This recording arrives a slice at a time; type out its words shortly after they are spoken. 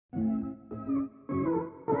Hello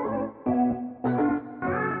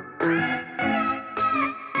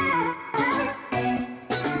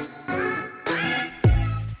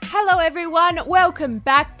everyone, welcome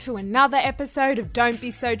back to another episode of Don't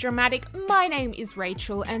Be So Dramatic. My name is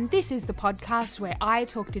Rachel and this is the podcast where I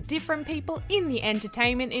talk to different people in the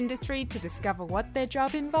entertainment industry to discover what their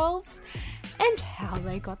job involves and how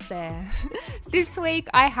they got there. This week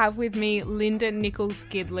I have with me Linda Nichols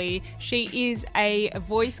Gidley. She is a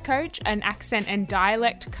voice coach, an accent and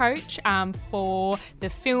dialect coach for the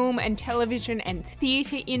film and television and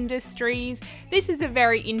theatre industries. This is a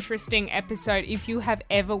very interesting episode if you have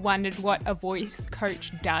ever wondered what a voice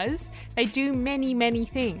coach does. They do many, many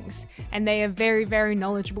things and they are very, very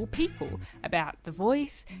knowledgeable people about the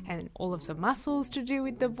voice and all of the muscles to do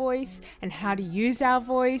with the voice and how to use our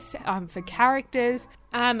voice for characters.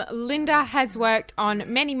 Linda has worked on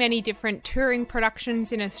many, many different touring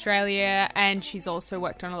productions in Australia and she's also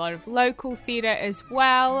worked on a lot of local theatre as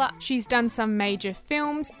well. She's done some major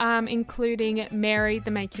films, including Mary,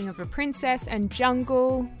 The Making of a Princess and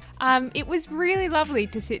Jungle. It was really lovely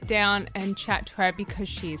to sit down and chat to her because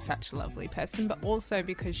she is such a lovely person, but also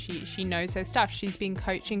because she knows her stuff. She's been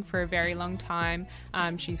coaching for a very long time.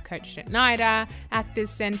 She's coached at NIDA, Actors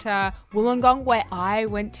Centre, Wollongong, where I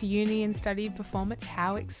went to uni and studied performance.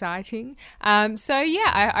 How exciting.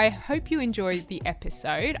 I hope you enjoyed the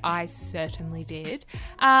episode. I certainly did.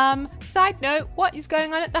 Side note, what is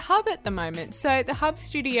going on at the Hub at the moment? So the Hub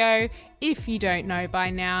Studio, if you don't know by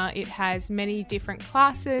now, it has many different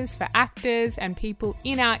classes for actors and people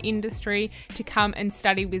in our industry to come and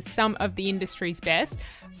study with some of the industry's best.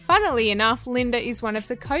 Funnily enough, Linda is one of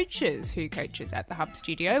the coaches who coaches at the Hub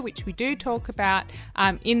Studio, which we do talk about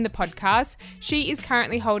in the podcast. She is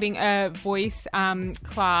currently holding a voice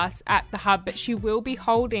class at the Hub, but she will be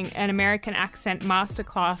holding an American accent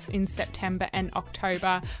masterclass in September and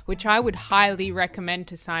October, which I would highly recommend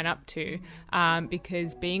to sign up to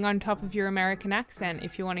because being on top of your American accent,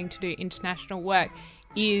 if you're wanting to do international work,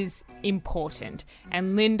 is important,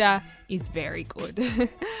 and Linda is very good.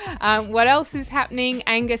 What else is happening?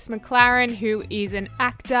 Angus McLaren, who is an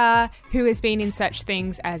actor who has been in such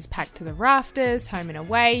things as Packed to the Rafters, Home and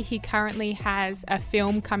Away. He currently has a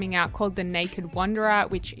film coming out called The Naked Wanderer,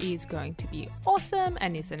 which is going to be awesome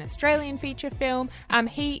and is an Australian feature film.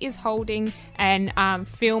 He is holding an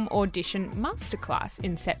film audition masterclass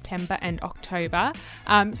in September and October.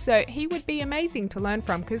 So he would be amazing to learn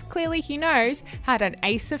from because clearly he knows how to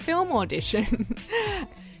ace a film audition.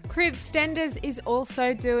 Kriv Stenders is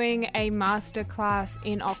also doing a masterclass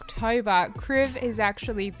in October. Kriv is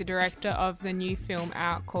actually the director of the new film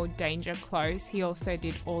out called Danger Close. He also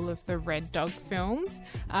did all of the Red Dog films,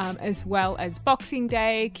 as well as Boxing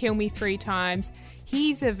Day, Kill Me 3 Times.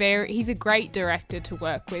 He's a great director to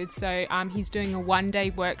work with. So he's doing a one-day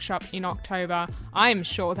workshop in October. I'm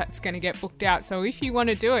sure that's going to get booked out. So if you want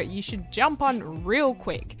to do it, you should jump on real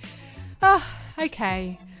quick.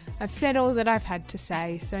 Okay. I've said all that I've had to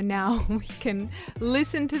say, so now we can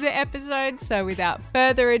listen to the episode. So without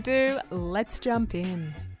further ado, let's jump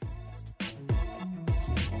in.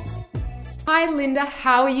 Hi Linda,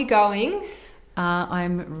 how are you going?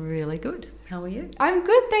 I'm really good. How are you? I'm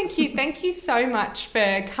good, thank you. Thank you so much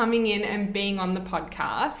for coming in and being on the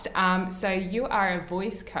podcast. So you are a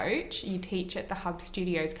voice coach. You teach at the Hub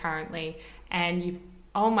Studios currently, and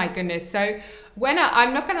oh my goodness. So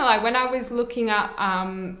I'm not going to lie, when I was looking up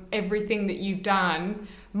everything that you've done,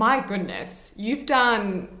 my goodness, you've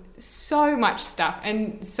done so much stuff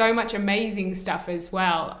and so much amazing stuff as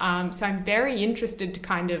well. So I'm very interested to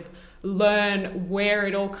kind of learn where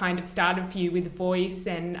it all kind of started for you with voice.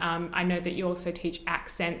 And I know that you also teach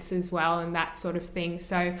accents as well and that sort of thing.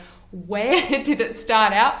 So where did it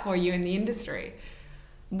start out for you in the industry?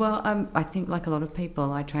 Well, I think like a lot of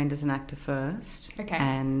people, I trained as an actor first. Okay.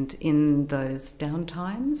 And in those down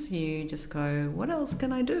times, you just go, what else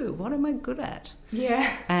can I do? What am I good at? Yeah.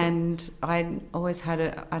 And I always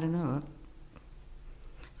had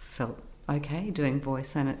felt okay doing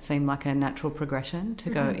voice, and it seemed like a natural progression to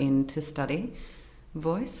go in to study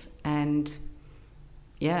voice. And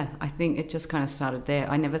yeah, I think it just kind of started there.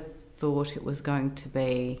 I never thought it was going to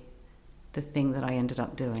be the thing that I ended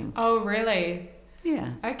up doing. Oh, really?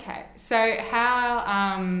 Yeah. Okay. So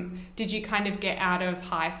how did you kind of get out of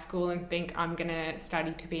high school and think I'm going to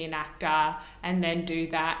study to be an actor and then do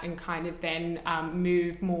that and kind of then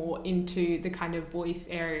move more into the kind of voice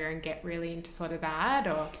area and get really into sort of that?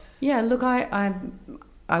 Or Yeah, look, I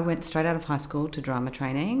went straight out of high school to drama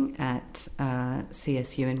training at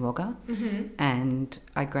CSU in Wagga, and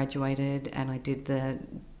I graduated and I did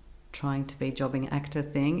trying to be jobbing actor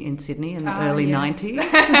thing in Sydney in the early 90s.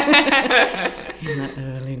 In the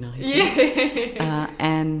early 90s. Yeah.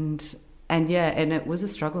 And it was a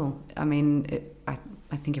struggle. I mean,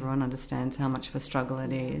 I think everyone understands how much of a struggle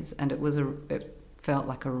it is, and it felt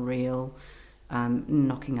like a real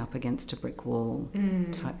knocking up against a brick wall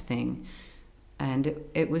type thing. And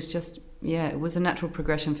it was just, it was a natural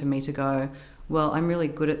progression for me to go, well, I'm really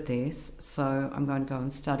good at this, so I'm going to go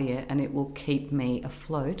and study it, and it will keep me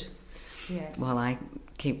afloat while I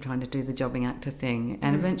keep trying to do the jobbing actor thing.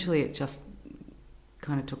 And eventually it just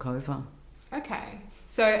kind of took over. Okay.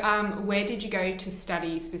 So where did you go to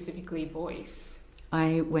study specifically voice?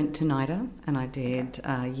 I went to NIDA and I did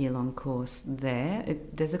a year-long course there.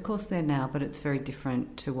 There's a course there now, but it's very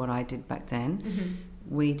different to what I did back then.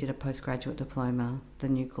 Mm-hmm. We did a postgraduate diploma. The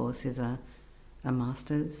new course is a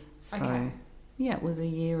master's. So, it was a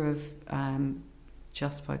year of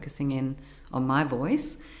just focusing in on my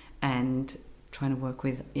voice and trying to work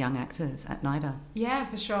with young actors at NIDA. Yeah,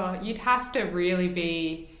 for sure. You'd have to really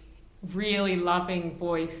be really loving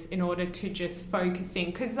voice in order to just focusing,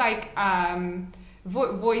 because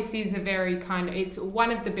voice is a very it's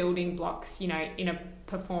one of the building blocks, in a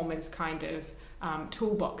performance kind of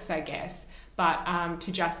toolbox, I guess. But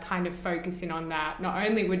to just kind of focus in on that, not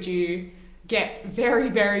only would you get very,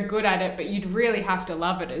 very good at it, but you'd really have to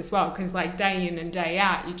love it as well, because day in and day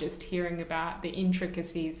out, you're just hearing about the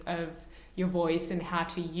intricacies of your voice and how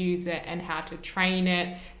to use it and how to train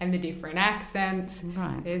it and the different accents.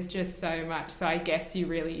 Right. There's just so much. So I guess you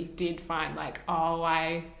really did find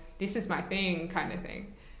this is my thing kind of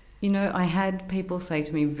thing. I had people say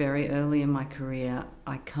to me very early in my career,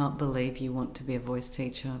 I can't believe you want to be a voice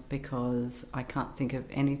teacher because I can't think of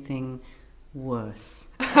anything worse.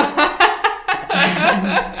 No.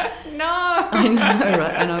 I know,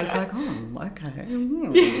 right? And I was like, okay,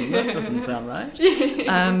 that doesn't sound right.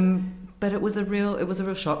 But it was a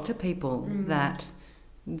real shock to people that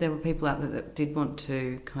there were people out there that did want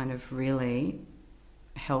to kind of really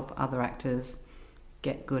help other actors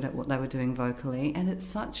get good at what they were doing vocally, and it's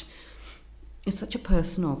such a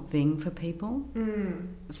personal thing for people.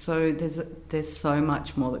 So there's so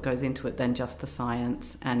much more that goes into it than just the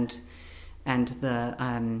science and the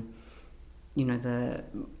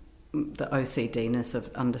the OCD-ness of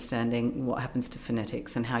understanding what happens to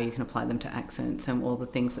phonetics and how you can apply them to accents and all the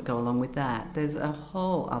things that go along with that. There's a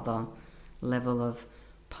whole other level of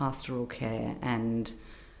pastoral care and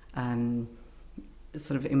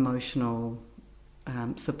sort of emotional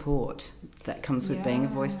support that comes with being a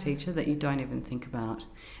voice teacher that you don't even think about.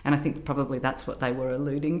 And I think probably that's what they were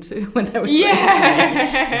alluding to when they were saying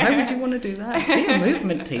to me, why would you want to do that? Be a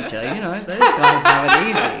movement teacher, those guys have it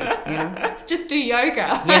easy, Just do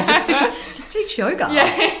yoga. Yeah, just teach yoga.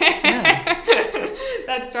 Yeah.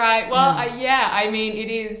 That's right. Well, I mean, it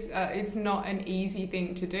is, it's not an easy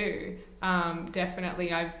thing to do.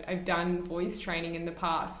 Definitely, I've done voice training in the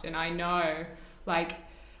past, and I know,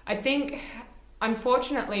 I think,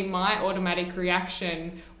 unfortunately, my automatic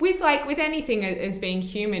reaction with anything as being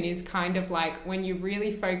human is kind of when you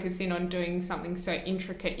really focus in on doing something so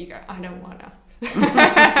intricate, you go, I don't want to.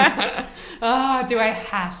 Do I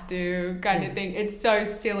have to kind of thing. It's so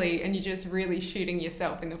silly, and you're just really shooting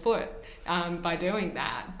yourself in the foot by doing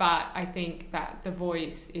that. But I think that the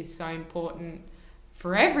voice is so important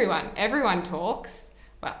for everyone. Everyone talks.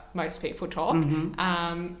 Well, most people talk.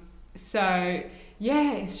 Mm-hmm. So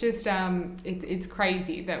yeah, it's just it's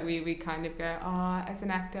crazy that we kind of go, as an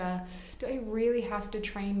actor, do I really have to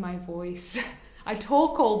train my voice? I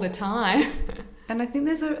talk all the time. And I think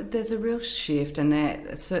there's a real shift, and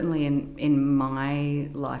there certainly in my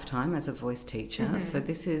lifetime as a voice teacher. Mm-hmm. So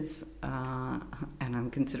this is, and I'm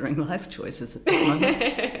considering life choices at this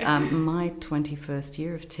moment. My 21st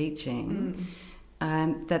year of teaching,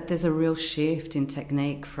 that there's a real shift in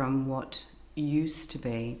technique from what used to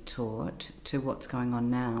be taught to what's going on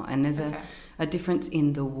now, and there's a difference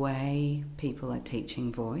in the way people are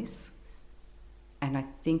teaching voice, and I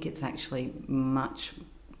think it's actually much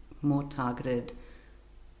more targeted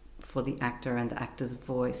for the actor and the actor's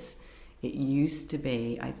voice. It used to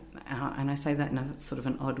be, and I say that in a sort of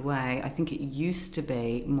an odd way, I think it used to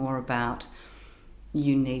be more about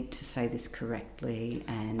you need to say this correctly,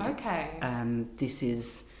 and this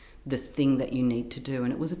is the thing that you need to do,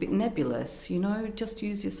 and it was a bit nebulous, just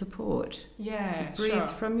use your support. Yeah, breathe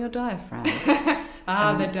from your diaphragm.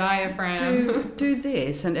 The diaphragm. do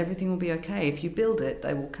this and everything will be okay. If you build it,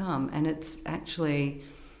 they will come. And it's actually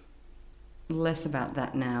less about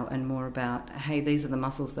that now and more about, hey, these are the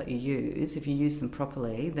muscles that you use. If you use them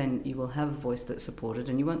properly, then you will have a voice that's supported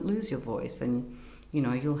and you won't lose your voice, and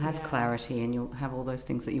you'll have clarity and you'll have all those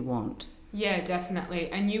things that you want. Yeah, definitely.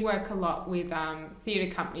 And you work a lot with theatre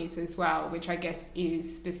companies as well, which I guess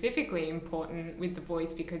is specifically important with the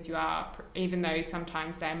voice because you are, even though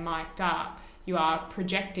sometimes they're mic'd up, you are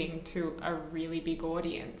projecting to a really big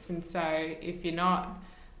audience. And so if you're not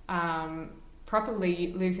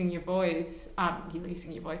properly using your voice, you'll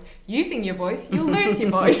lose your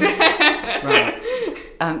voice. Right.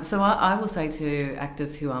 So I will say to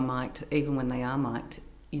actors who are mic'd, even when they are mic'd,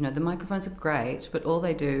 you know, the microphones are great, but all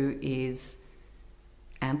they do is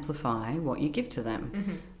amplify what you give to them.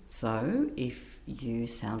 Mm-hmm. So if you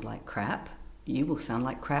sound like crap, you will sound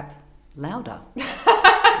like crap louder.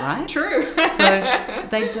 Right? True. So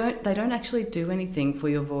they don't actually do anything for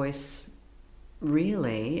your voice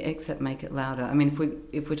really, except make it louder. I mean,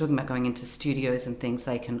 if we're talking about going into studios and things,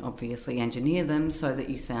 they can obviously engineer them so that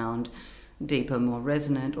you sound deeper, more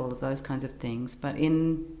resonant, all of those kinds of things. But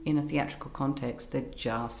in a theatrical context, they're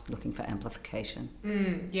just looking for amplification.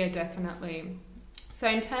 Yeah, definitely. So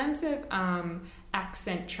in terms of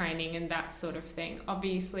accent training and that sort of thing,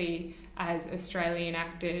 obviously as Australian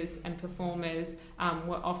actors and performers,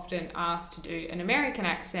 we're often asked to do an American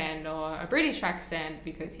accent or a British accent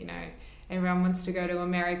because, you know, everyone wants to go to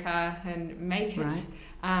America and make it.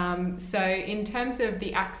 Right. So in terms of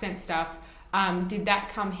the accent stuff, did that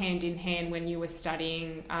come hand in hand when you were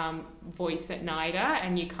studying voice at NIDA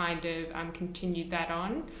and you kind of continued that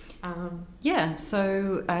on? Yeah,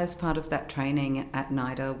 so as part of that training at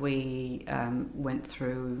NIDA, we went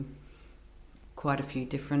through quite a few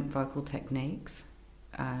different vocal techniques.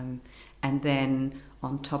 And then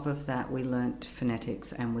on top of that, we learnt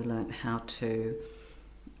phonetics and we learnt how to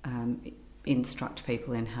instruct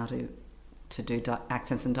people in how to do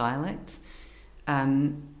accents and dialects.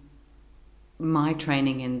 My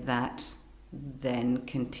training in that then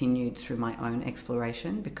continued through my own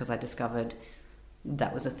exploration because I discovered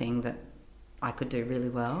that was a thing that I could do really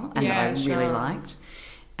well and that I really liked.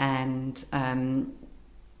 And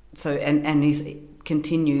so he's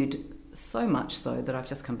continued so much so that I've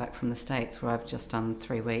just come back from the States where I've just done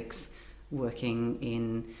 3 weeks working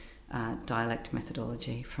in dialect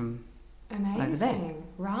methodology from over there.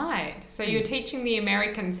 Right. So you're teaching the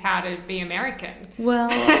Americans how to be American. Well,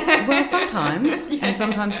 sometimes, and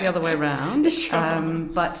sometimes the other way around. Sure.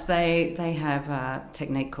 But they have a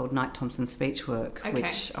technique called Knight Thompson speech work,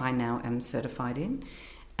 which I now am certified in,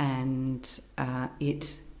 and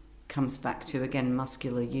it comes back to again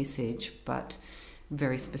muscular usage, but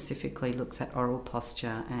very specifically looks at oral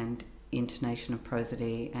posture and intonation of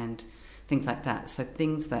prosody and things like that. So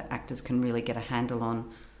things that actors can really get a handle on,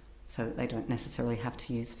 so that they don't necessarily have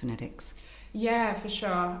to use phonetics. Yeah, for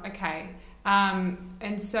sure. Okay.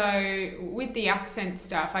 And so with the accent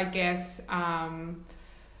stuff, I guess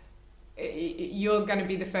you're going to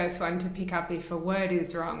be the first one to pick up if a word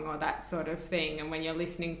is wrong or that sort of thing. And when you're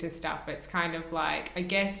listening to stuff, it's kind of like, I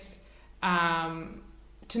guess,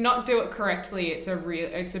 to not do it correctly, it's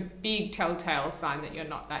a big telltale sign that you're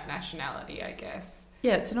not that nationality, I guess.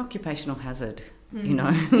 Yeah, it's an occupational hazard. You know,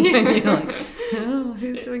 you're like, oh,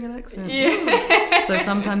 who's doing an accent? Yeah. So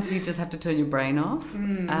sometimes you just have to turn your brain off.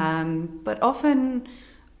 But often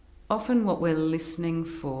what we're listening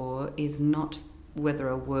for is not whether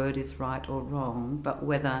a word is right or wrong, but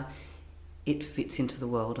whether it fits into the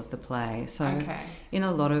world of the play. So in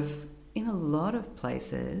a lot of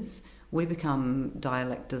places, we become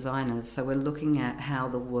dialect designers. So we're looking at how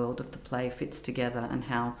the world of the play fits together and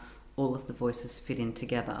how all of the voices fit in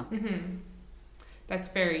together. Mm-hmm. That's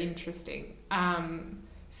very interesting.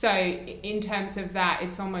 So in terms of that,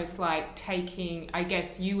 it's almost like taking, I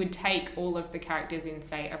guess you would take all of the characters in,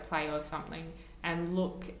 say, a play or something and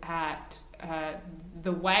look at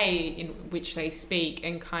the way in which they speak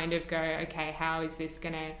and kind of go, okay, how is this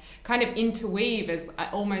going to kind of interweave as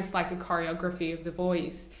almost like a choreography of the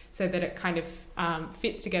voice so that it kind of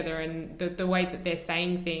fits together and the way that they're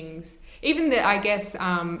saying things. Even the, I guess,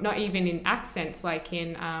 not even in accents, like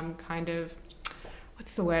in kind of,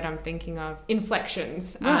 what's the word I'm thinking of?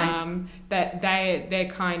 Inflections. Right. That they're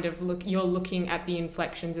kind of you're looking at the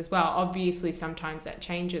inflections as well. Obviously, sometimes that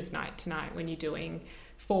changes night to night when you're doing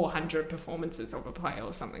 400 performances of a play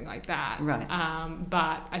or something like that. Right.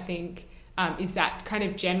 But I think, is that kind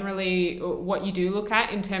of generally what you do look at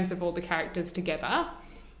in terms of all the characters together?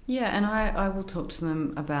 Yeah, and I will talk to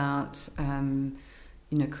them about,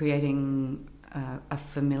 creating a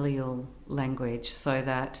familial language so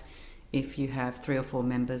that if you have 3 or 4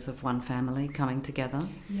 members of one family coming together,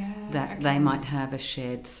 they might have a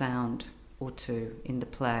shared sound or two in the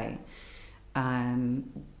play.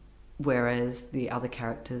 whereas the other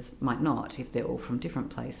characters might not if they're all from different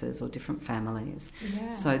places or different families.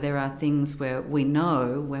 So there are things where we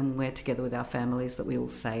know when we're together with our families that we all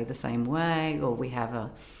say the same way, or we have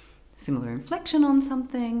a similar inflection on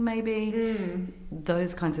something maybe.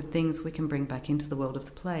 Those kinds of things we can bring back into the world of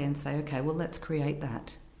the play and say, okay, well, let's create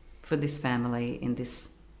that for this family in this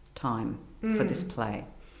time for this play.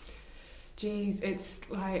 Geez, it's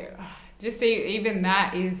like just even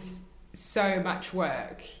that is so much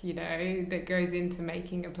work, you know, that goes into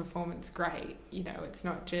making a performance great. You know, it's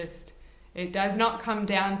not just, it does not come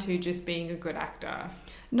down to just being a good actor.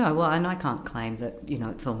 No, well, and I can't claim that, you know,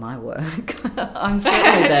 it's all my work. I'm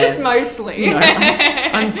certainly there. Just mostly. You know,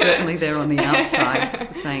 I'm certainly there on the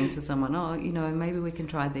outside saying to someone, oh, you know, maybe we can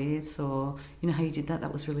try this, or, you know, how you did that,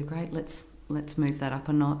 that was really great. Let's move that up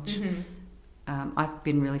a notch. I've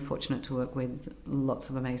been really fortunate to work with lots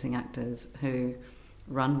of amazing actors who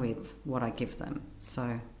run with what I give them.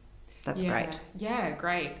 So that's great. Yeah,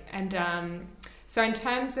 great. And so in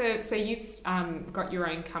terms of, so you've got your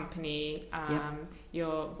own company,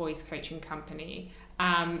 your voice coaching company.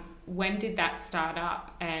 When did that start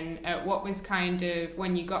up? And what was kind of,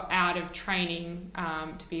 when you got out of training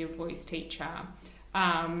to be a voice teacher,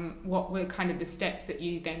 what were kind of the steps that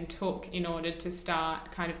you then took in order to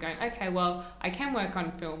start kind of going, okay, well, I can work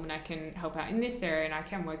on film and I can help out in this area and I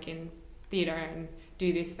can work in theatre and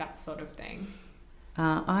do this, that sort of thing?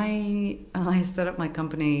 I set up my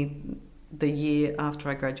company the year after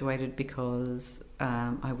I graduated because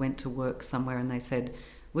I went to work somewhere and they said,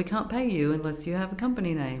 we can't pay you unless you have a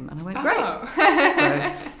company name. And I went, great.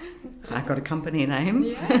 So I got a company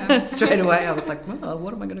name straight away. I was like, well,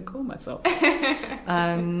 what am I going to call myself?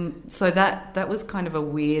 So that was kind of a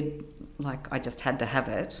weird, like I just had to have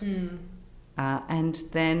it. And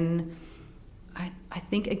then I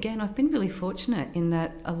think, again, I've been really fortunate in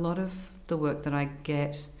that a lot of the work that I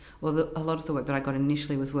get, a lot of the work that I got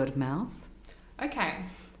initially was word of mouth. Okay.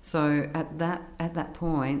 So at that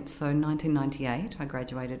point, so 1998, I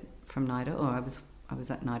graduated from NIDA, or I was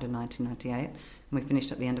at NIDA 1998, and we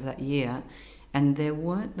finished at the end of that year, and there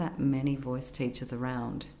weren't that many voice teachers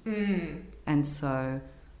around. And so,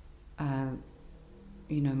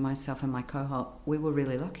 you know, myself and my cohort, we were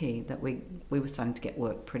really lucky that we were starting to get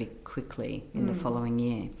work pretty quickly in the following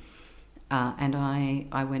year. And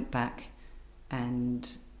I went back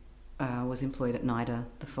and was employed at NIDA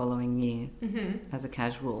the following year as a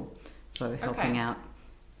casual, so helping out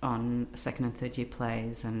on second and third year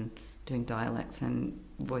plays and doing dialects and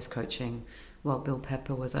voice coaching while Bill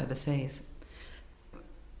Pepper was overseas.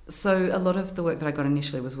 So a lot of the work that I got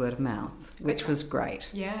initially was word of mouth, which was great.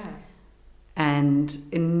 Yeah. And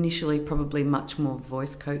initially probably much more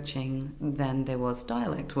voice coaching than there was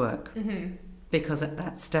dialect work, because at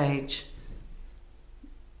that stage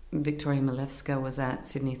Victoria Milewska was at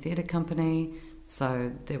Sydney Theatre Company,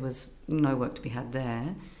 so there was no work to be had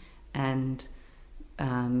there. And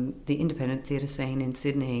the independent theatre scene in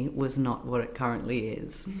Sydney was not what it currently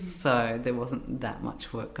is. So there wasn't that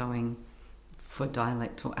much work going for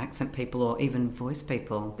dialect or accent people or even voice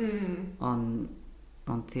people on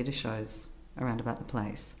theatre shows around about the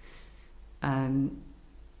place.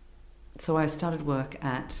 So I started work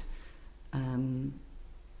at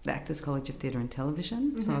the Actors College of Theatre and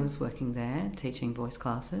Television. So I was working there, teaching voice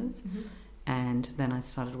classes. And then I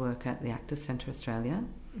started work at the Actors Centre Australia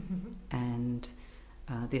and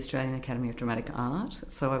the Australian Academy of Dramatic Art.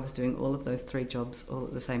 So I was doing all of those three jobs all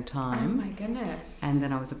at the same time. Oh my goodness. And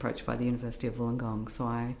then I was approached by the University of Wollongong. So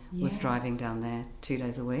I was driving down there 2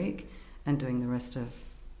 days a week and doing the rest of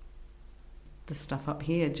the stuff up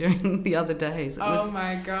here during the other days.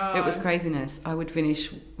 My God. It was craziness. I would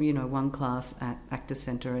finish, you know, one class at Actors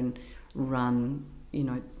Centre and run, you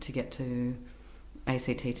know, to get to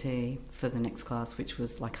ACTT for the next class, which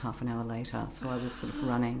was like half an hour later. So I was sort of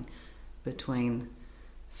running between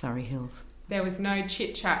Surrey Hills. There was no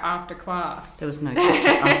chit chat after class. There was no chit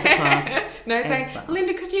chat after class. No saying,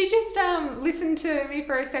 Linda, could you just listen to me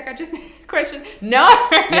for a sec? I just need a question. No.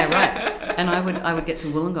 Yeah, right. And I would get to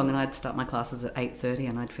Wollongong and I'd start my classes at 8:30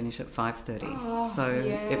 and I'd finish at 5:30. So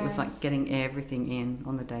it was like getting everything in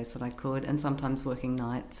on the days that I could, and sometimes working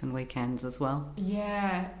nights and weekends as well.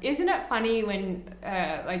 Yeah. Isn't it funny when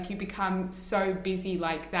like you become so busy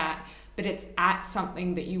like that, but it's at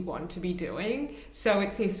something that you want to be doing? So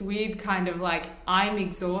it's this weird kind of like, I'm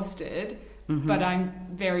exhausted, but I'm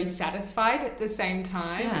very satisfied at the same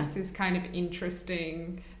time. Yeah. It's this kind of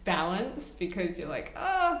interesting balance, because you're like,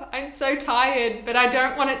 oh, I'm so tired, but I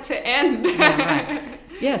don't want it to end. Yeah, right.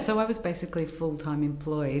 Yeah, so I was basically full-time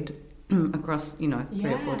employed across, you know,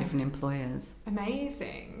 3 or 4 different employers.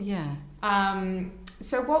 Amazing. Yeah.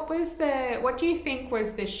 So what do you think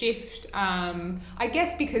was the shift? I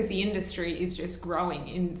guess because the industry is just growing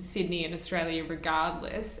in Sydney and Australia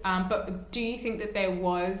regardless. But do you think that there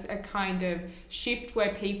was a kind of shift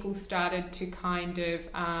where people started to kind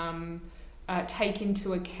of take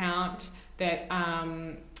into account that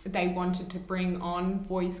they wanted to bring on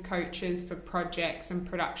voice coaches for projects and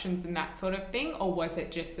productions and that sort of thing? Or was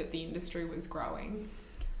it just that the industry was growing?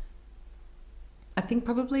 I think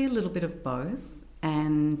probably a little bit of both.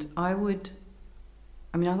 And I would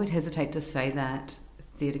hesitate to say that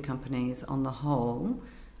theatre companies on the whole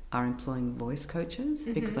are employing voice coaches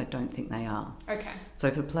because I don't think they are. Okay. So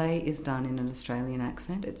if a play is done in an Australian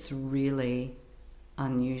accent, it's really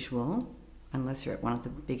unusual, unless you're at one of the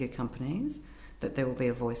bigger companies, that there will be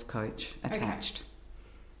a voice coach attached.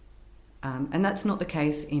 Okay. And that's not the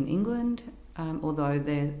case in England, although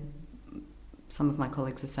some of my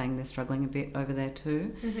colleagues are saying they're struggling a bit over there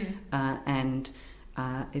too. And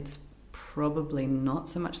it's probably not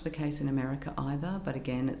so much the case in America either, but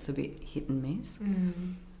again, it's a bit hit and miss.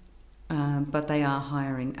 But they are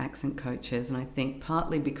hiring accent coaches, and I think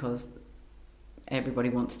partly because everybody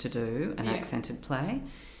wants to do an accented play,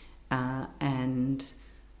 and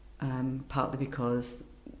partly because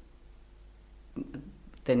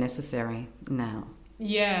they're necessary now.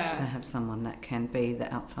 Yeah. To have someone that can be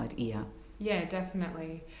the outside ear. Yeah,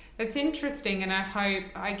 definitely. That's interesting, and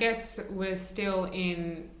I guess we're still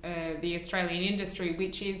in the Australian industry,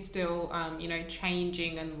 which is still,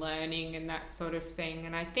 changing and learning and that sort of thing.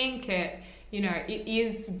 And I think it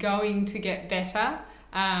is going to get better,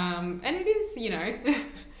 and it is,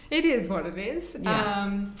 it is what it is.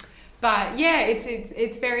 Yeah. But yeah,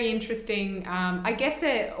 it's very interesting. I guess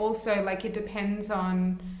it also it depends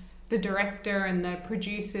on the director and the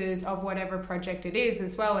producers of whatever project it is,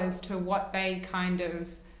 as well as to what they kind of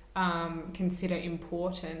consider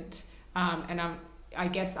important. And I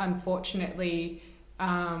guess unfortunately,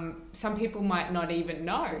 some people might not even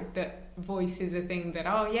know that voice is a thing that,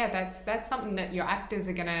 that's something that your actors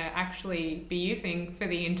are going to actually be using for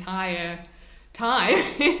the entire time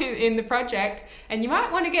in the project, and you might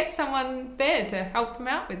want to get someone there to help them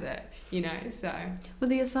out with it. So. Well,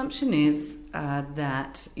 the assumption is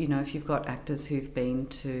that, if you've got actors who've been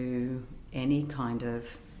to any kind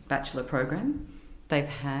of bachelor program, they've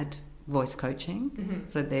had voice coaching,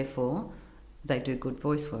 so therefore they do good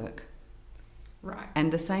voice work. Right.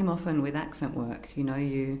 And the same often with accent work.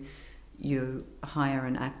 You hire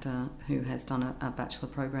an actor who has done a bachelor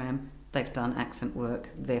program, they've done accent work,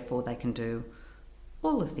 therefore they can do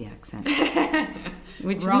all of the accents.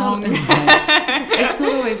 Which Wrong. It's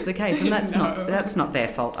not always the case, and that's not their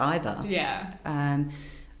fault either. Yeah.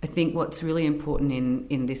 I think what's really important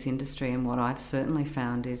in this industry, and what I've certainly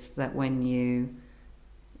found, is that when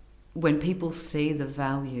people see the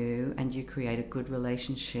value and you create a good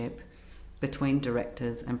relationship between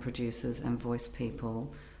directors and producers and voice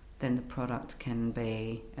people, then the product can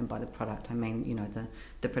be, and by the product I mean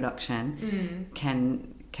the production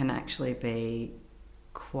can actually be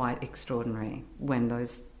quite extraordinary when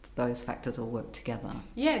those factors all work together.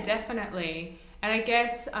 Yeah, definitely. And I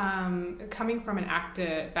guess coming from an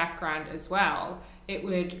actor background as well, it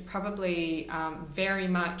would probably very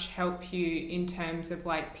much help you in terms of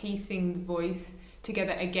piecing the voice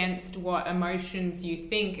together against what emotions you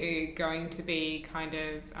think are going to be kind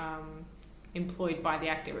of employed by the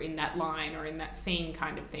actor in that line or in that scene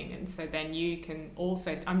kind of thing. And so then you can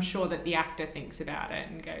also, I'm sure that the actor thinks about it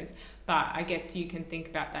and goes, but I guess you can think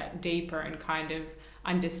about that deeper and kind of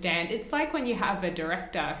understand. It's like when you have a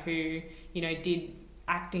director who, did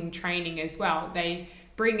acting training as well, they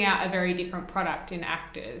bring out a very different product in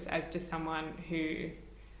actors as to someone who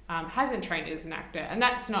hasn't trained as an actor. And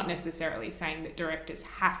that's not necessarily saying that directors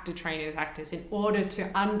have to train as actors in order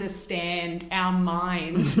to understand our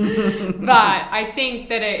minds. But I think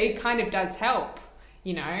that it kind of does help,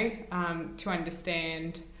 to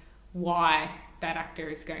understand why that actor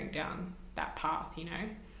is going down that path,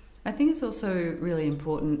 I think it's also really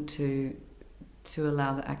important to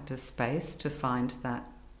allow the actors space to find that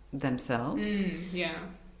themselves. Yeah.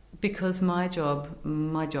 Because my job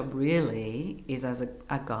really is as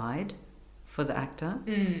a guide for the actor.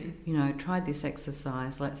 Try this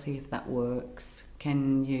exercise, let's see if that works.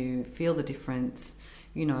 Can you feel the difference?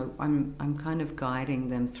 I'm kind of guiding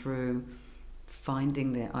them through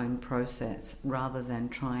finding their own process rather than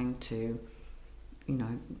trying to,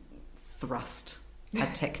 thrust a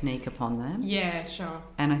technique upon them. Yeah, sure.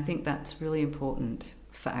 And I think that's really important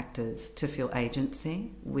for actors to feel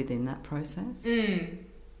agency within that process.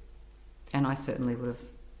 And I certainly would have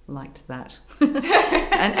liked that.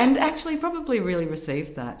 and actually probably really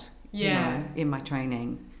received that in my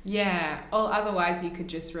training. Yeah, or otherwise you could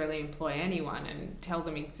just really employ anyone and tell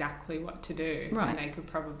them exactly what to do, Right. and they could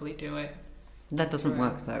probably do it. That doesn't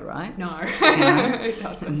Right. work though, right? No, know? it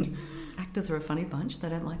doesn't. Actors are a funny bunch. They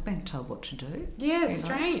don't like being told what to do. Yeah, You know?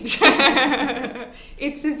 strange.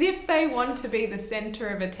 It's as if they want to be the centre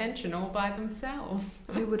of attention all by themselves.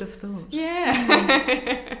 Who would have thought?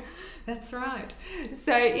 Yeah, that's right.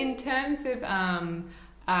 So in terms of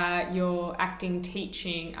your acting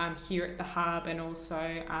teaching here at the Hub and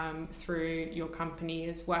also through your company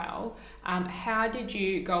as well, how did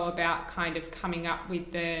you go about kind of coming up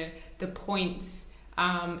with the points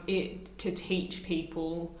to teach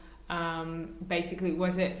people? Basically,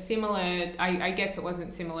 was it similar? I guess it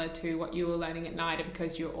wasn't similar to what you were learning at NIDA,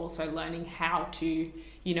 because you're also learning how to,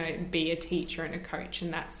 be a teacher and a coach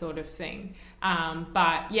and that sort of thing.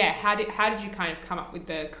 But yeah, how did you kind of come up with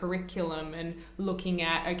the curriculum and looking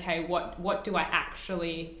at, okay, what do I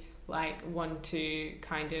actually want to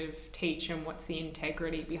kind of teach, and what's the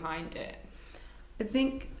integrity behind it? I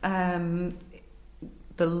think the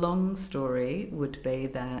long story would be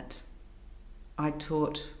that I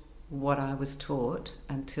taught what I was taught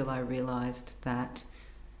until I realised that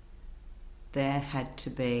there had to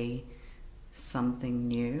be something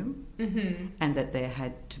new, Mm-hmm. and that there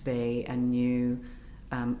had to be a new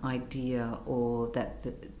idea, or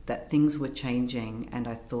that things were changing, and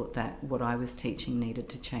I thought that what I was teaching needed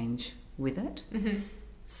to change with it. Mm-hmm.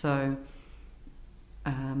 So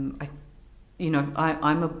I'm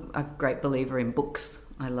a great believer in books.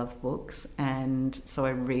 I love books, and so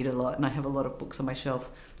I read a lot, and I have a lot of books on my shelf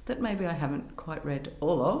that maybe I haven't quite read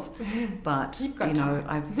all of, but You've got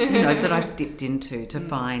time. that I've dipped into to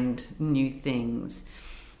find new things.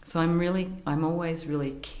 So I'm always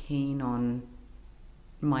really keen on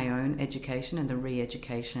my own education and the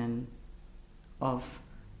re-education of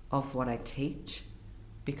what I teach,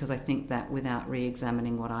 because I think that without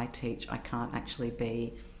re-examining what I teach, I can't actually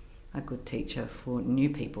be a good teacher for new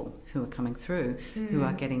people who are coming through, who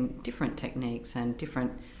are getting different techniques and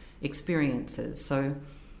different experiences. So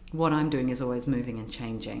what I'm doing is always moving and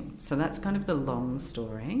changing. So that's kind of the long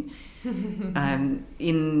story. In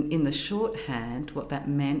the shorthand, what that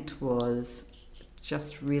meant was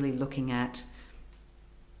just really looking at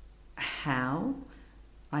how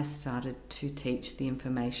I started to teach the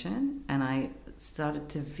information, and I started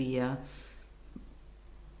to veer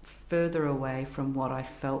further away from what I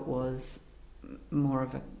felt was more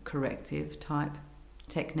of a corrective type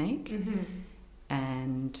technique,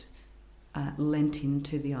 and lent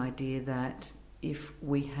into the idea that if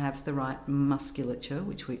we have the right musculature,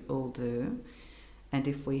 which we all do, and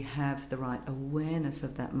if we have the right awareness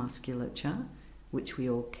of that musculature, which we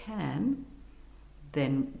all can,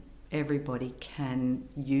 then everybody can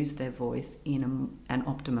use their voice in an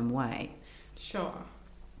optimum way. Sure.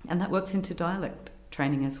 And that works into dialect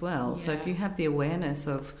training as well. So if you have the awareness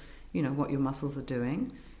of, what your muscles are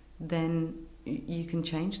doing, then you can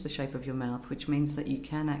change the shape of your mouth, which means that you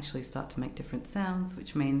can actually start to make different sounds,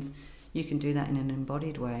 which means you can do that in an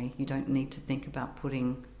embodied way. You don't need to think about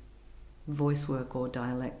putting voice work or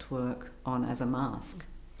dialect work on as a mask.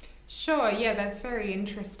 Sure, yeah, that's very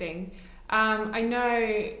interesting. I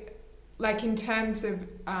know, in terms of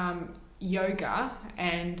yoga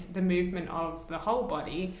and the movement of the whole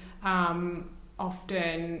body,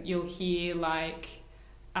 often you'll hear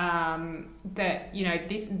that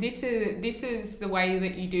this is the way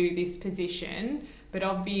that you do this position, but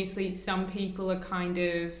obviously some people are kind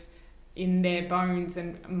of in their bones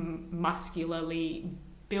and muscularly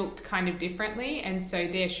built kind of differently, and so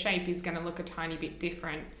their shape is going to look a tiny bit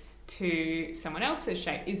different to someone else's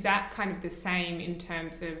shape. Is that kind of the same in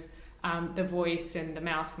terms of the voice and the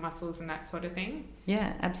mouth muscles and that sort of thing?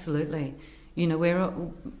 Yeah, absolutely. We're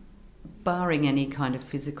barring any kind of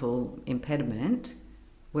physical impediment,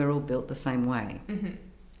 we're all built the same way. Mm-hmm.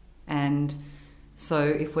 And so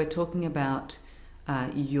if we're talking about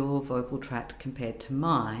your vocal tract compared to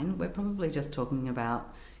mine, we're probably just talking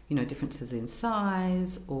about, differences in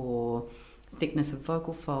size or thickness of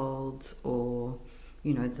vocal folds, or,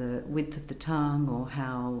 the width of the tongue, or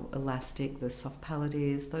how elastic the soft palate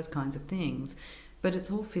is, those kinds of things. But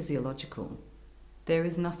it's all physiological. There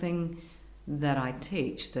is nothing that I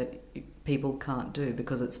teach that people can't do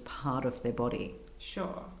because it's part of their body.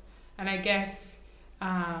 Sure. And I guess,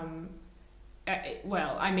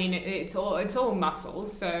 it's all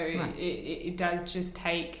muscles, so right. it does just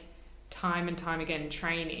take time and time again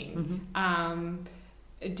training. Mm-hmm.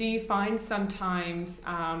 Do you find sometimes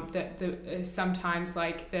that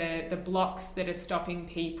the blocks that are stopping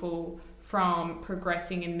people from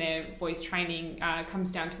progressing in their voice training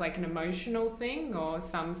comes down to an emotional thing, or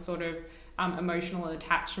some sort of emotional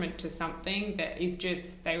attachment to something that is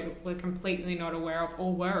just they were completely not aware of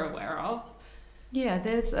or were aware of. Yeah,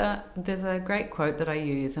 there's a great quote that I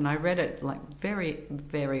use, and I read it like very,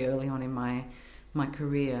 very early on in my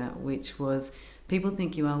career, which was, people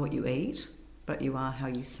think you are what you eat, but you are how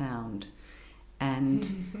you sound. And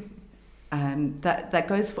that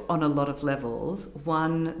goes on a lot of levels.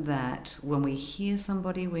 One, that when we hear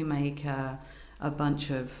somebody, we make a bunch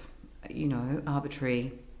of,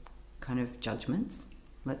 arbitrary kind of judgments,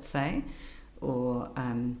 let's say, or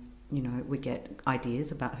we get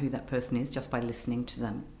ideas about who that person is just by listening to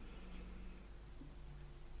them.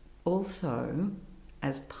 Also,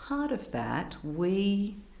 as part of that,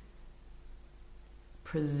 we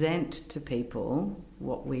present to people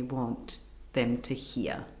what we want them to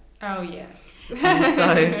hear. Oh, yes.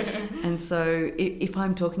 and so if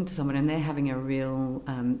I'm talking to someone and they're having a real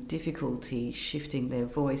difficulty shifting their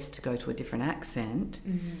voice to go to a different accent,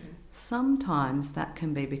 sometimes that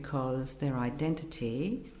can be because their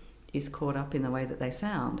identity is caught up in the way that they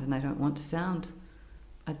sound, and they don't want to sound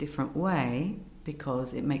a different way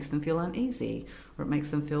because it makes them feel uneasy, or it makes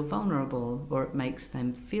them feel vulnerable, or it makes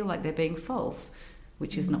them feel like they're being false,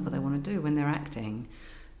 which is not what they want to do when they're acting.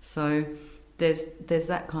 So there's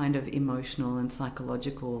that kind of emotional and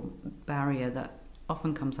psychological barrier that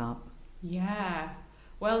often comes up. Yeah.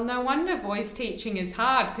 Well, no wonder voice teaching is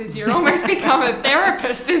hard, because you're almost become a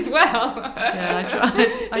therapist as well. Yeah,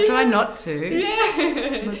 I try not to.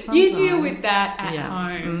 Yeah. You deal with that at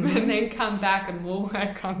home and then come back and we'll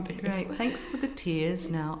work on this. Great. Thanks for the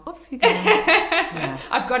tears. Now off you go.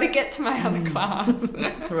 I've got to get to my other class.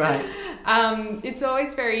 Right. It's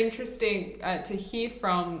always very interesting to hear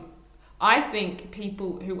from, I think,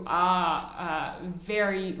 people who are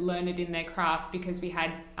very learned in their craft, because we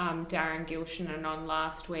had Darren Gilshanen on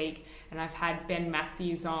last week, and I've had Ben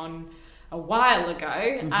Matthews on a while ago,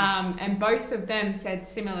 and both of them said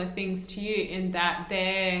similar things to you, in that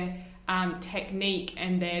their technique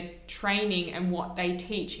and their training and what they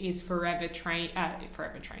teach is forever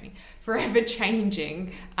changing,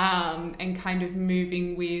 and kind of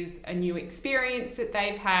moving with a new experience that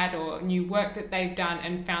they've had or new work that they've done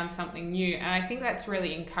and found something new. And I think that's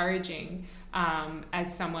really encouraging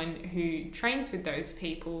as someone who trains with those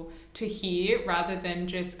people to hear, rather than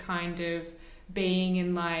just kind of being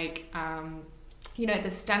in like the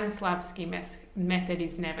Stanislavski method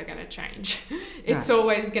is never going to change. It's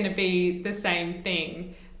always going to be the same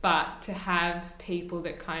thing. But to have people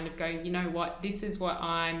that kind of go, you know what, this is what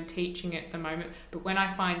I'm teaching at the moment, but when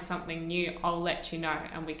I find something new, I'll let you know,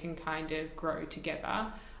 and we can kind of grow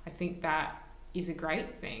together. I think that is a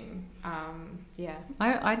great thing.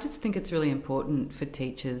 I just think it's really important for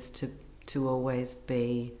teachers to always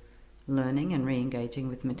be learning and re-engaging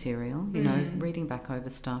with material, reading back over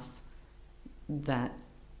stuff that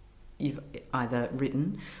you've either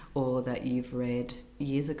written or that you've read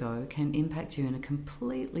years ago can impact you in a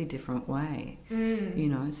completely different way.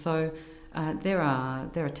 So there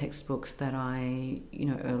are textbooks that I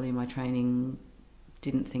early in my training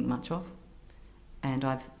didn't think much of, and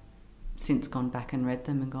I've since gone back and read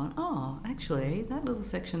them and gone, oh, actually that little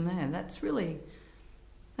section there, that's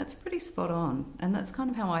pretty spot on, and that's kind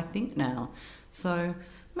of how I think now. So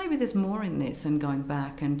maybe there's more in this, and going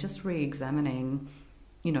back and just re-examining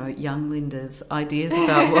young Linda's ideas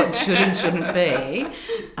about what should and shouldn't be,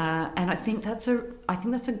 and I think that's a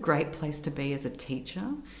great place to be as a teacher.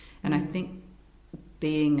 And I think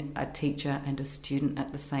being a teacher and a student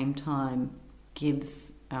at the same time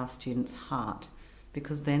gives our students heart,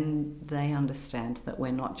 because then they understand that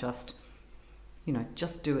we're not just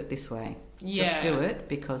just do it this way, just do it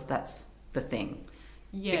because that's the thing,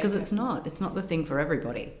 because it's not the thing for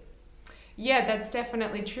everybody. Yeah, that's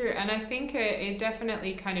definitely true. And I think it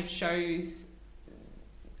definitely kind of shows,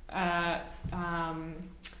 I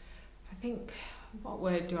think, what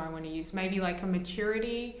word do I want to use? Maybe like a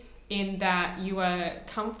maturity, in that you are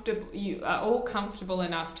all comfortable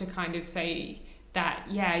enough to kind of say that,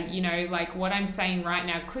 like what I'm saying right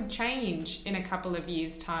now could change in a couple of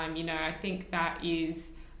years' time. I think that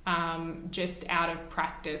is just out of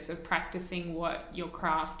practice, of practicing what your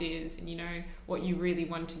craft is and what you really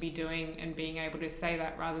want to be doing, and being able to say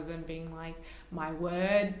that rather than being like, my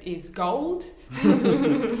word is gold.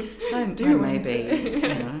 I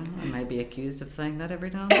may be accused of saying that every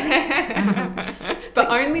now and then. But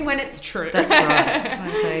only when it's true. That's right.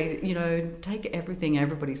 I say, take everything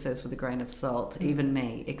everybody says with a grain of salt, even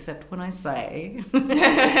me, except when I say.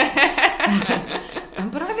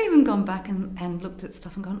 But I've even gone back and looked at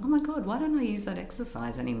stuff and gone, oh my God, why don't I use that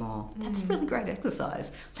exercise anymore? That's a really great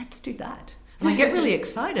exercise. Let's do that. And I get really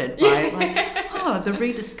excited by the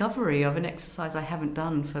rediscovery of an exercise I haven't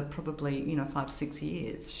done for probably 5-6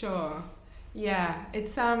 years. Sure. Yeah,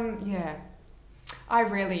 it's yeah, I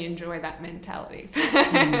really enjoy that mentality.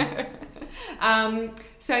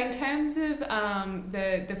 So in terms of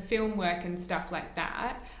the film work and stuff like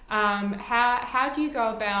that, how do you go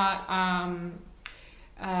about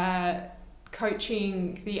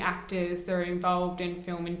coaching the actors that are involved in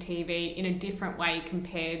film and TV in a different way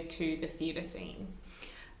compared to the theatre scene?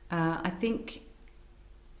 I think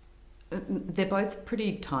they're both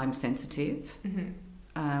pretty time sensitive.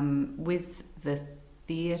 With the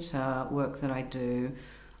theatre work that I do,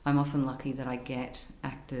 I'm often lucky that I get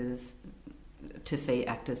actors to see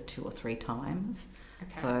actors 2 or 3 times.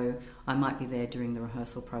 Okay. So I might be there during the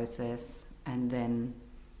rehearsal process and then,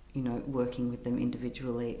 working with them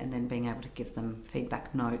individually and then being able to give them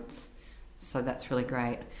feedback notes. So that's really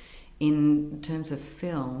great. In terms of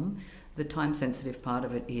film, the time sensitive part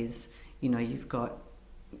of it is, you've got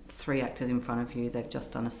 3 actors in front of you, they've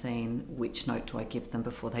just done a scene, which note do I give them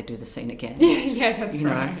before they do the scene again? Yeah, that's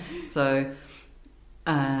right. So,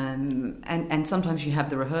 and sometimes you have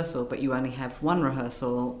the rehearsal, but you only have one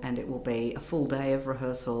rehearsal and it will be a full day of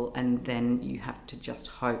rehearsal, and then you have to just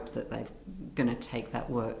hope that they're going to take that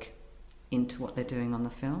work into what they're doing on the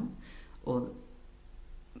film or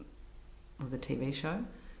the TV show.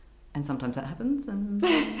 And sometimes that happens, and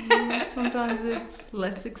sometimes it's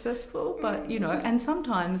less successful. But and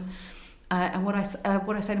sometimes, and what I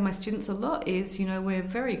say to my students a lot is, we're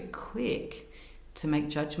very quick to make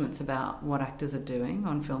judgments about what actors are doing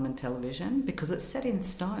on film and television because it's set in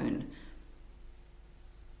stone.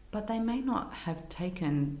 But they may not have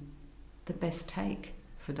taken the best take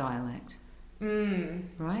for dialect,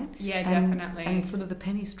 right? Yeah, definitely. And sort of the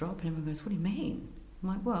pennies drop, and everyone goes, "What do you mean?" I'm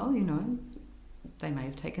like, "Well, they may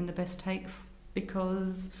have taken the best take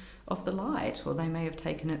because of the light, or they may have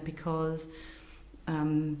taken it because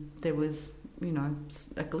there was,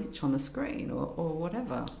 a glitch on the screen or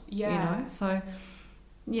whatever." Yeah. So,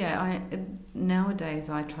 yeah, nowadays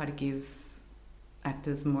I try to give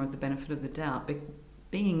actors more of the benefit of the doubt. But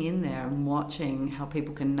being in there and watching how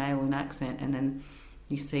people can nail an accent, and then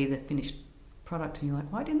you see the finished product and you're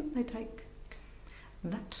like, why didn't they take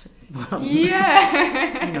that well?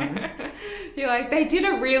 Yeah. You're like, they did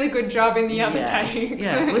a really good job in the other takes.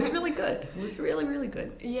 Yeah, it was really good. It was really, really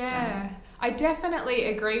good. Yeah. I definitely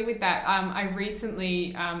agree with that. I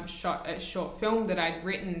recently shot a short film that I'd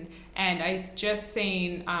written, and I've just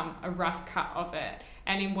seen a rough cut of it.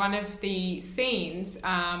 And in one of the scenes,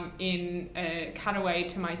 in a cutaway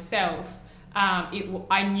to myself,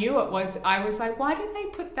 I knew it was, I was like, why did they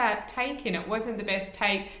put that take in? It wasn't the best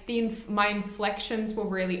take. My inflections were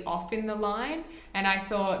really off in the line. And I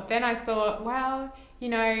thought, well,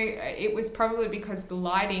 it was probably because the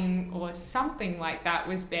lighting or something like that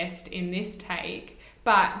was best in this take.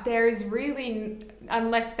 But there is really,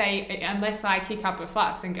 unless I kick up a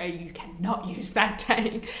fuss and go, you cannot use that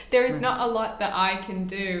take, there is not a lot that I can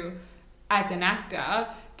do as an actor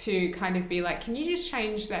to kind of be like, can you just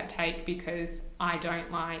change that take because I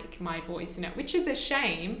don't like my voice in it, which is a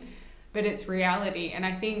shame, but it's reality. And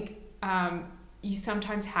I think you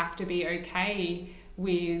sometimes have to be okay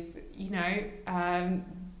with,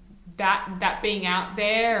 that being out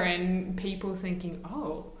there and people thinking,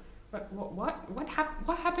 oh, what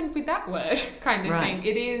happened with that word kind of thing.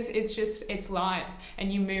 It's life,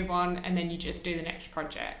 and you move on and then you just do the next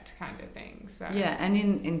project kind of thing. So yeah, and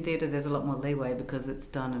in theatre there's a lot more leeway because it's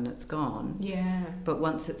done and it's gone. Yeah. But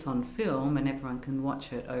once it's on film and everyone can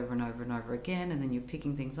watch it over and over and over again, and then you're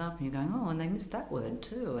picking things up and you're going, oh, and they missed that word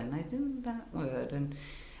too, and they didn't that word,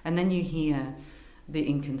 and then you hear the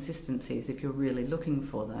inconsistencies if you're really looking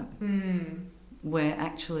for them. Where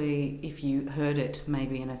actually, if you heard it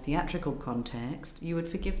maybe in a theatrical context, you would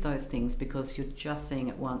forgive those things because you're just seeing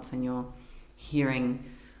it once and you're hearing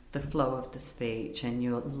the flow of the speech and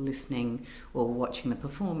you're listening or watching the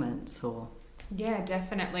performance or... Yeah,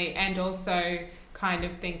 definitely. And also kind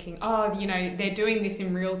of thinking, oh, they're doing this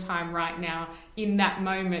in real time right now. In that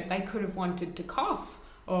moment, they could have wanted to cough.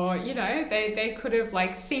 Or, they could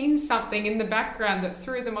have seen something in the background that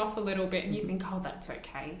threw them off a little bit, and you think, oh, that's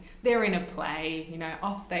okay. They're in a play,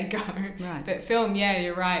 off they go. Right. But film, yeah,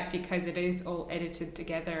 you're right, because it is all edited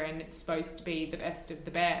together and it's supposed to be the best of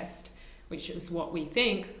the best, which is what we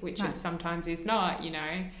think, which it sometimes is not,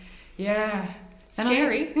 Yeah.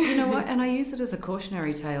 Scary. And you know what? And I use it as a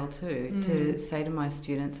cautionary tale too, to say to my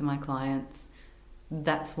students and my clients,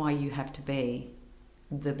 that's why you have to be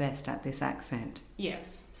the best at this accent.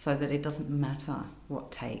 Yes. So that it doesn't matter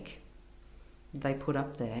what take they put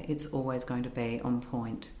up there, it's always going to be on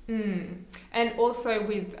point. And also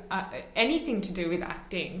with anything to do with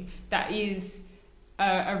acting, that is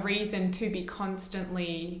a reason to be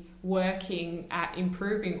constantly working at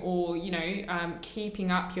improving or,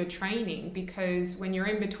 keeping up your training, because when you're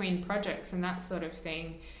in between projects and that sort of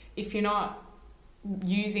thing, if you're not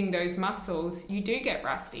using those muscles, you do get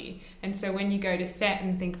rusty. And so when you go to set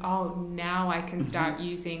and think, oh, now I can start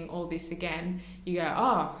using all this again, you go,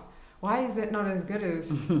 oh, why is it not as good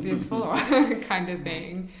as before? Kind of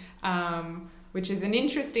thing. Which is an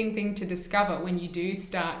interesting thing to discover when you do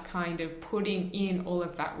start kind of putting in all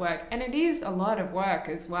of that work. And it is a lot of work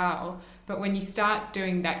as well. But when you start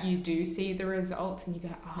doing that, you do see the results and you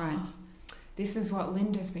go, oh, right. This is what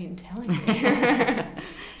Linda's been telling me.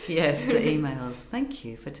 Yes, the emails. Thank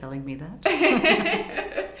you for telling me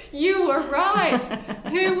that. You were right.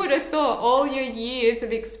 Who would have thought, all your years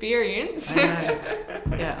of experience? I know.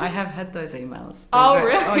 Yeah, I have had those emails. Really?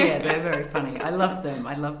 Oh, yeah, they're very funny. I love them.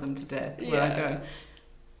 I love them to death. Yeah. Where I go,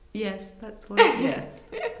 yes, that's what it is.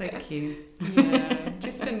 Yes, thank you. Yeah,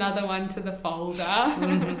 just another one to the folder.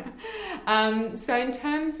 Mm-hmm. So in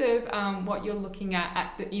terms of what you're looking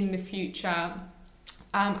at in the future,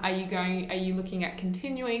 are you looking at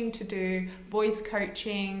continuing to do voice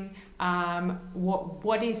coaching?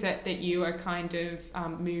 What is it that you are kind of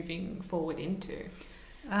moving forward into?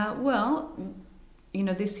 Well,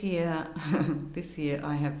 this year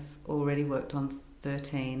I have already worked on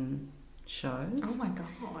 13 shows. Oh my God.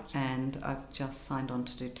 And I've just signed on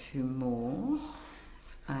to do 2 more.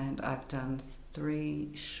 And I've done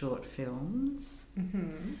 3 short films.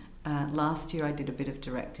 Mm-hmm. Last year I did a bit of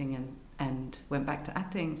directing and went back to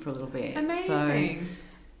acting for a little bit. Amazing. So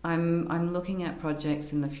I'm looking at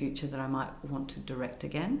projects in the future that I might want to direct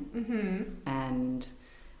again. Mm-hmm. And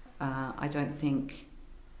I don't think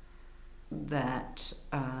that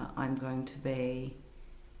I'm going to be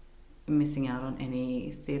missing out on any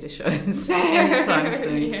theatre shows anytime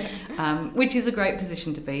soon, which is a great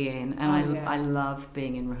position to be in. And I love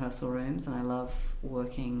being in rehearsal rooms, and I love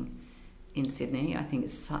working in Sydney. I think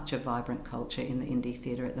it's such a vibrant culture in the indie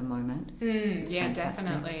theatre at the moment. It's fantastic.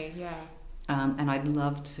 Definitely, yeah. And I'd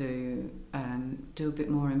love to do a bit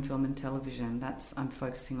more in film and television. I'm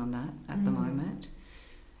focusing on that at the moment.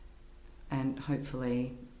 And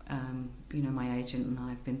hopefully, my agent and I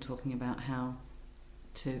have been talking about how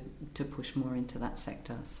to push more into that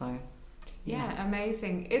sector. So yeah,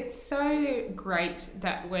 amazing. It's so great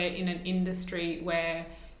that we're in an industry where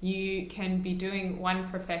you can be doing one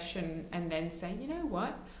profession and then say, you know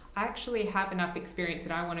what, I actually have enough experience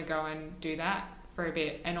that I want to go and do that for a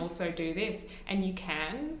bit and also do this. And you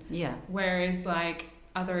can. Yeah. Whereas like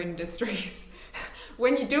other industries,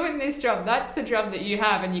 when you're doing this job, that's the job that you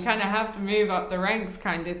have, and you kind of have to move up the ranks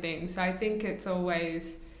kind of thing. So I think it's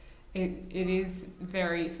always... It is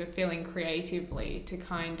very fulfilling creatively to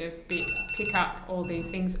kind of pick up all these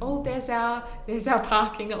things. Oh, there's our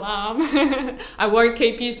parking alarm. I won't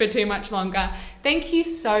keep you for too much longer. Thank you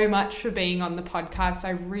so much for being on the podcast.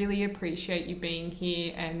 I really appreciate you being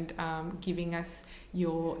here and giving us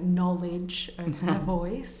your knowledge of the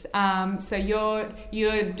voice. So you're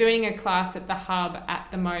doing a class at the Hub at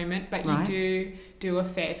the moment, but you do a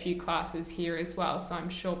fair few classes here as well. So I'm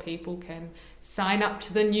sure people can sign up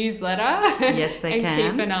to the newsletter. Yes, they can.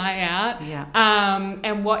 And keep an eye out. Yeah.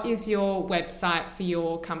 And what is your website for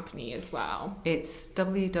your company as well? It's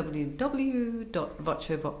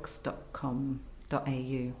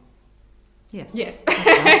www.vochovox.com.au. Yes. Yes.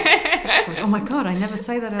 It's like, oh my God, I never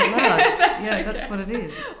say that out loud. That's what it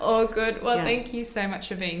is. All good. Well, thank you so much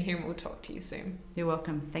for being here, and we'll talk to you soon. You're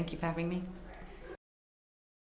welcome. Thank you for having me.